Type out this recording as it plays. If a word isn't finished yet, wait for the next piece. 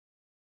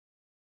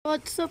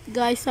What's up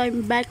guys,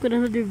 I'm back with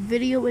another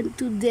video, and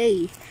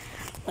today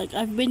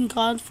I've been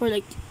gone for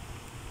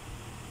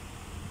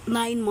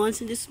 9 months,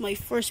 and this is my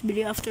first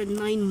video after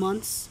 9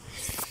 months.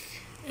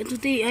 And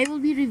today I will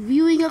be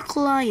reviewing a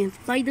client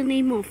by the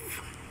name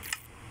of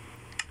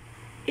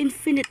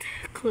Infinite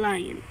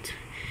Client.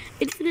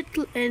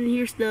 And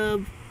here's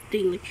the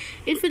thing,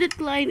 Infinite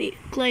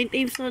Client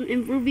aims on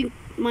improving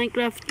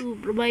Minecraft to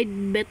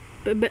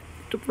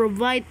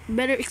provide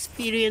better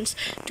experience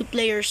to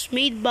players.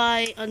 Made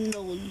by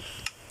Unknown.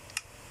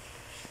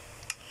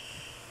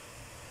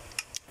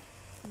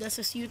 That's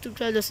his YouTube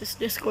channel, that's his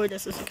Discord,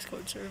 that's his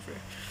Discord server.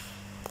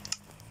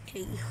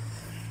 Okay.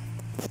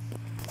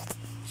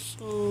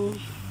 So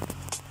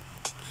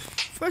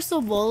first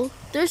of all,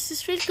 there's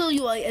this really cool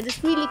UI and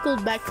this really cool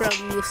background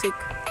music.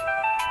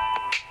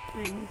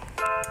 And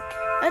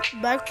that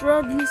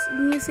background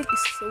music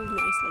is so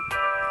nice.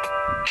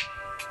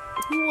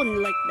 Who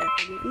wouldn't like that?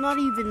 I mean, I'm not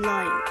even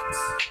lying.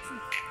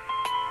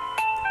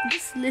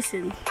 Just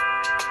listen.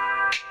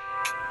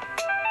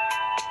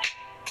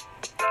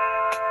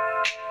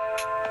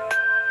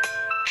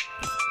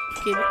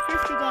 Okay, but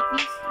first we got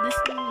this new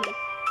thing.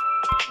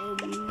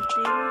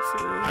 So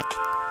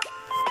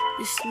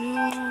this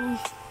new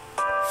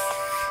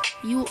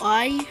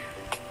UI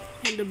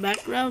in the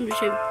background,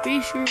 which I'm pretty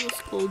sure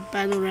was called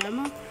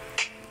Panorama.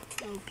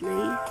 I'll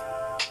play.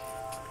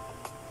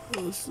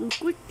 Oh, so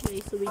quick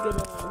play.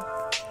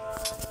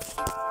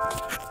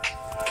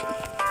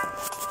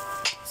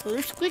 So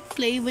there's quick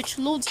play, which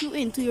loads you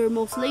into your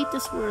most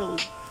latest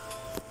world,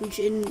 which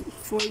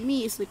for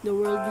me is like the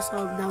world you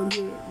saw down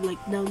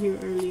here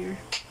earlier.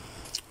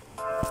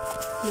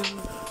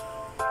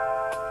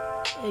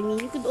 I mean,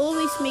 you could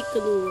always make a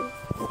new world.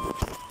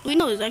 We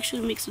know it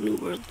actually makes a new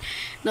world.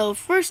 Now,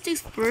 first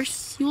things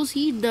first, you'll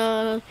see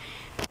the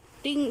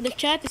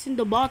chat is in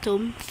the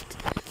bottom.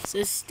 It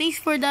says, thanks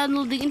for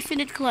downloading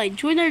Infinite Client.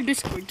 Join our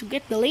Discord to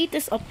get the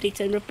latest updates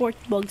and report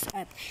bugs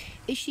at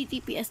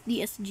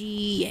https://dsg.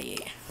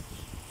 Yeah.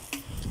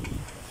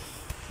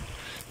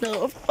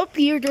 Now, up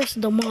here, there's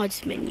the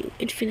mods menu.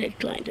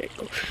 Infinite Client. There you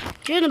go.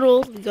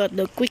 General, we got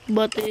the quick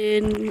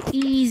button,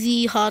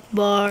 easy,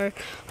 hotbar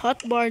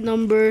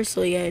number.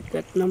 So yeah, it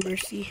got number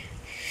C.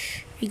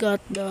 We got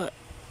the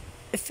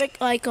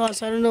effect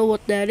icons. I don't know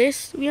what that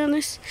is, to be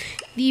honest.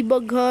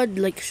 Debug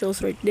HUD,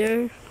 shows right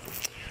there.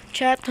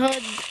 Chat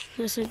HUD.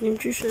 I'm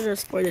pretty sure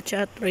that's for the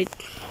chat, right?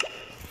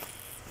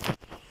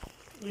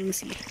 Let me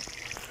see.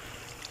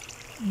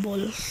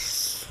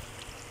 Balls.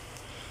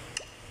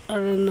 I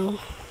don't know.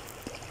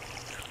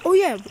 Oh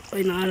yeah,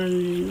 I don't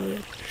really know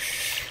that.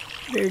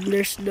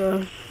 There's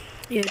the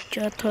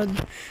chat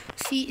HUD,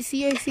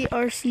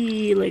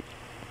 CICRC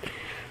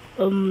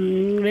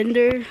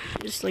render,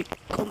 just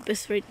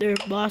compass right there,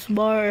 boss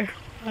bar.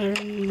 I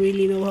don't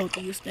really know how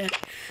to use that.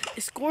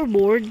 A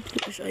scoreboard,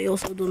 which I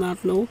also do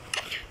not know.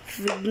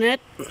 Vignet,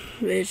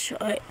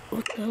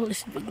 what the hell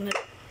is Vignet?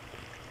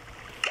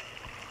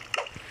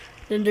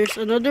 Then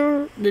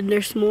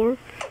there's more.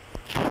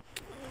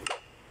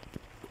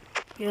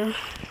 Yeah.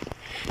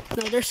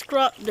 Now there's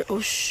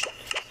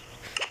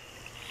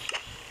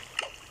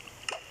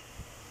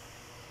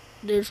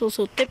there's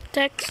also tips,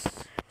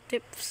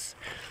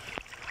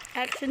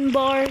 action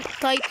bar,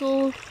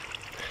 title,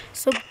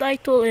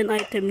 subtitle, and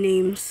item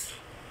names.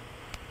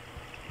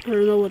 I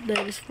don't know what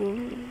that is for.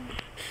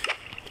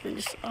 Turn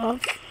this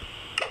off.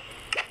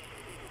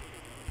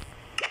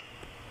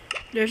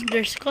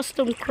 There's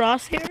custom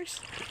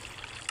crosshairs.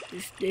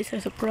 This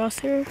has a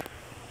crosshair.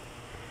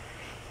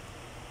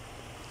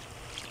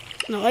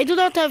 No, I do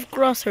not have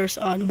crosshairs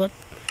on, but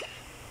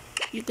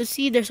you can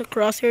see there's a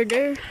crosshair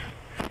there.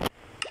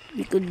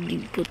 You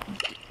could put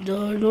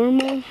the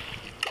normal.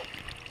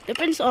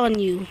 Depends on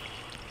you.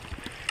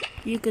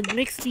 You could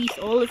mix these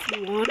all if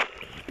you want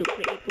to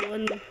create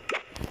one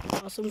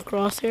awesome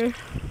crosshair,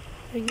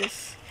 I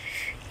guess.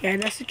 Yeah,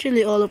 that's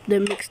actually all of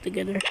them mixed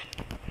together.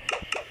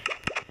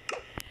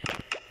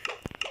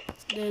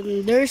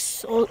 Then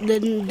there's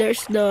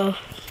the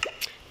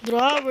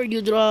draw, where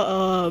you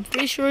draw.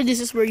 Pretty sure this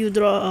is where you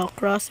draw a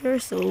crosshair.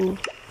 So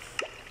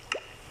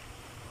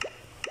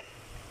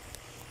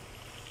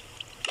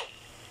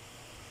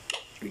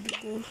here you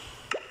go.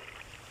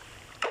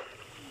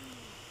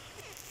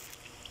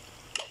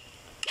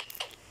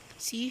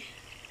 See?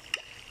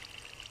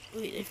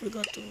 Wait, I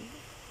forgot to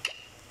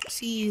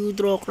see you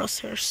draw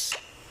crosshairs.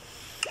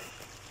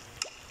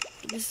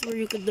 This is where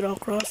you could draw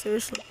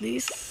crosshairs like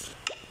this.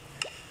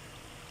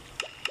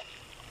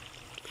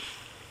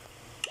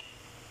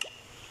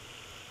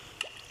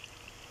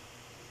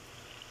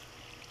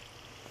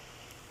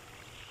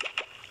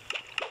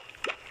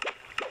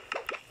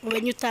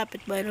 When you tap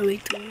it, by the way,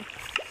 too.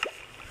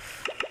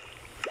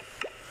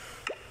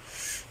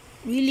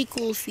 Really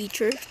cool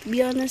feature, to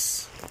be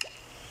honest.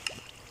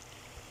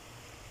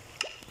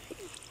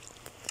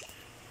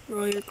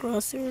 Draw your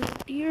crosshair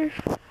here.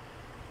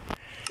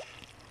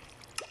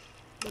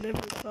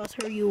 Whatever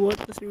crosshair you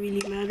want, doesn't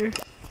really matter.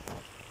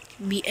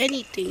 Be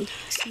anything.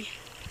 See,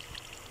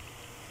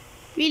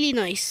 really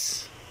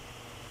nice.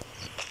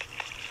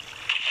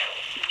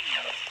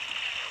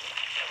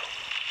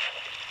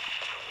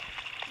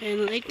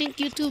 And I think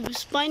YouTube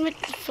is fine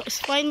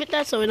with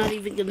that, so we're not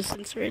even gonna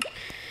censor it.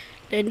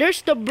 Then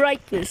there's the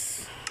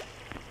brightness.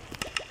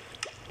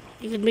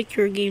 You can make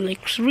your game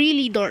like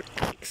really dark,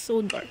 like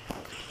so dark,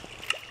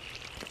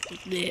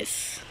 like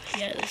this.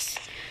 Yes,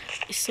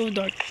 it's so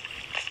dark.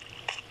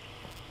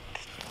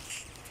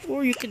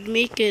 Or you could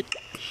make it.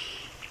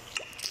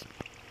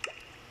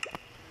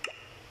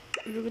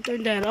 You could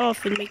turn that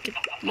off and make it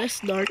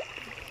less dark,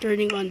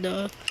 turning on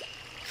the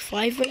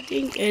 5, I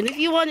think. And if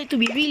you want it to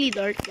be really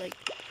dark, like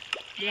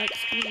black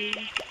screen,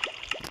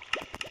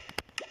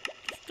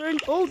 just turn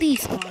all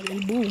these on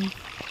and boom.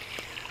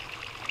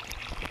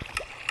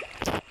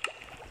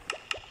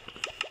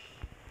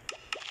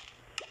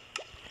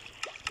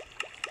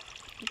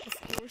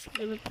 Of course,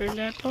 we're gonna turn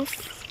that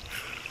off.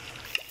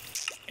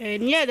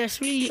 And yeah,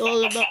 that's really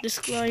all about this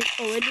client.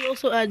 Oh, and we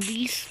also add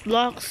these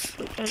blocks.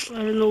 I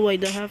don't know why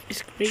the half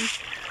is gray.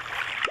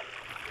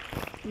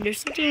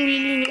 There's something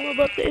really new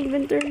about the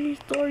inventory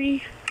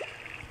story.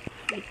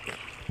 Like,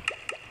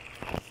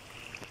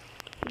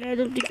 I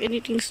don't think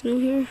anything's new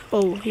here.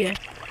 Oh yeah.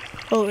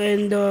 Oh,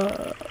 and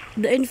the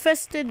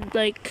infested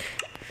the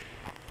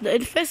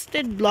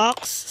infested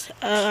blocks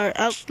are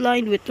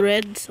outlined with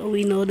red, so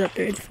we know that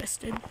they're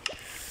infested.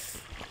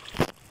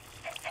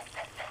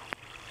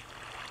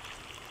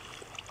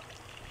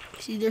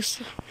 See, there's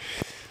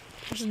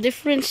a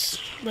difference.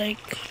 Like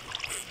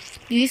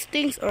these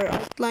things are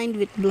outlined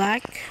with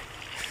black,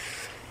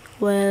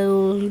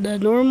 while the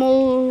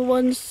normal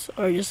ones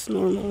are just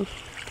normal,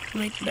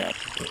 like that.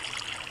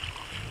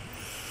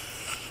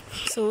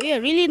 So yeah,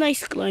 really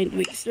nice client.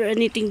 Wait, is there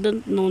anything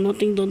done? No,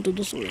 nothing done to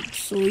the sword.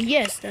 So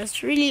yes,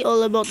 that's really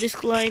all about this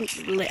client.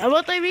 Like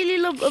what I really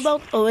love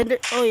about I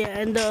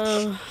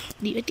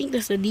think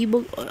that's the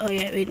debug. Oh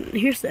yeah, wait,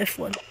 here's the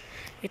F1.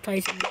 It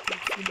ties in the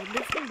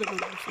different the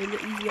numbers and the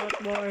easy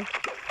hotbar.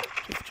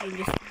 Just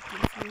changes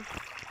things.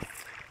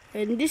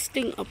 And this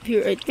thing up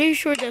here, I'm pretty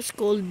sure that's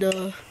called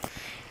the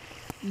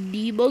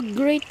debug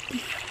grate.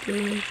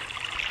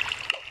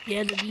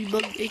 Yeah, the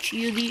debug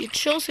HUD. It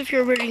shows if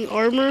you're wearing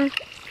armor,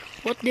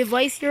 what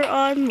device you're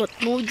on, what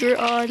mode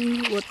you're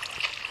on, what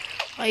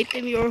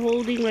item you're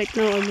holding. Right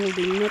now I'm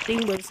holding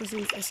nothing, but it's an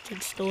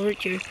infested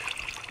storage here.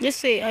 Let's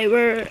say I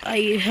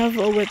have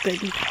a weapon.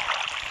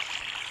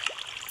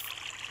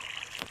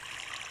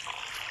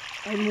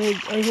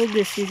 I hold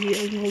this easy.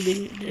 I'm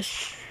holding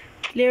this.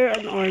 Clear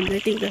unarmed. I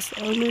think that's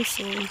armor,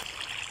 so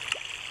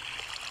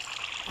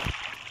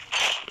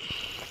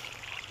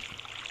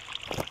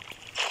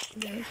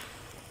there.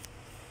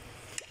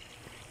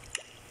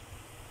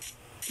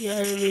 Yeah,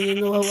 I don't really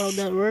know how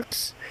that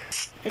works.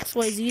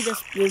 XYZ,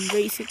 that's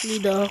basically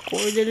the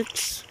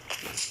coordinates.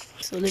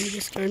 So let me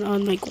just turn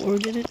on my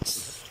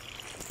coordinates.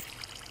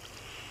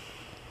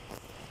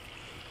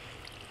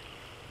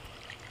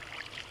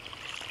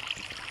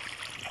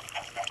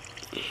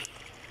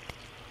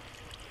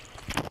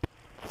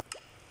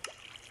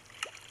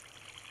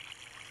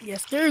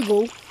 Yes, there you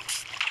go.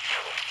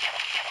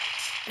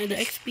 And the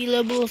XP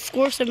level, of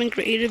course, I'm in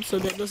creative, so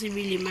that doesn't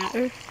really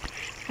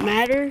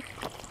matter.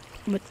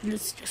 But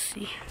let's just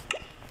see.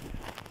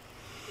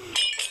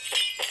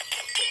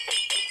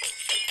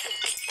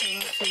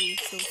 Actually,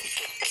 so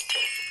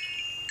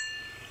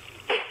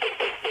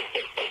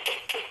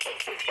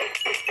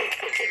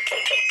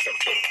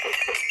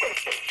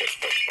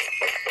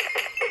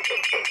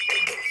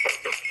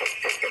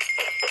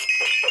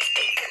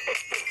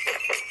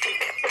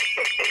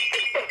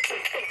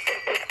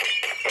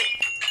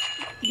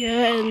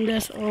yeah, and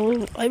that's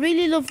all. I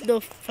really love the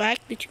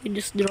fact that you can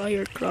just draw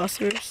your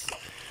crosshairs.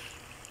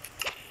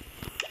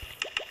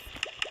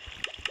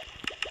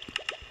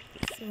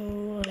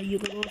 So you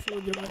can also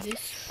draw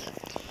this.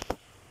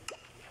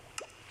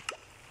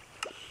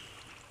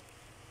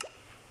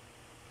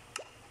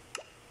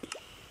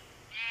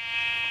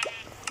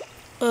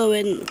 Oh,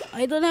 and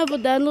I don't have a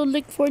download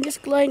link for this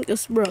client,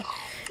 cause bro,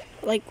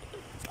 like,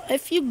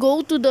 if you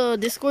go to the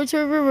Discord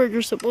server where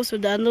you're supposed to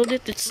download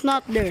it, it's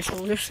not there.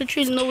 So there's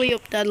literally no way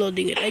of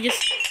downloading it. I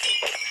just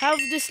have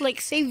this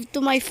like saved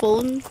to my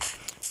phone,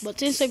 but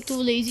since I'm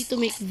too lazy to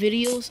make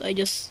videos, I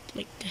just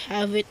like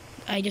have it.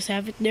 I just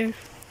have it there.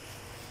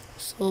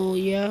 So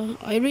yeah,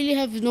 I really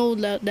have no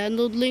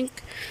download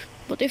link.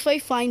 But if I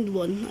find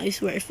one, I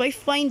swear, if I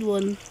find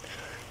one,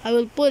 I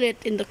will put it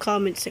in the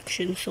comment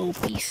section. So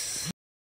peace.